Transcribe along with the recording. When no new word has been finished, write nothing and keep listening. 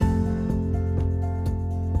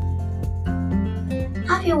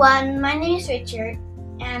everyone, my name is Richard,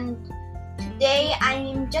 and today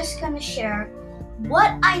I'm just going to share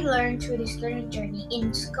what I learned through this learning journey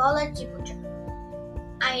in Scholar Chiputra.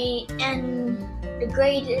 And the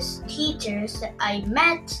greatest teachers that I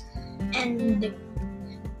met, and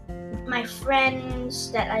my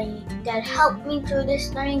friends that helped me through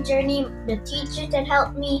this learning journey, the teachers that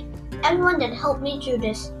helped me, everyone that helped me through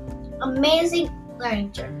this amazing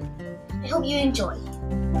learning journey. I hope you enjoy.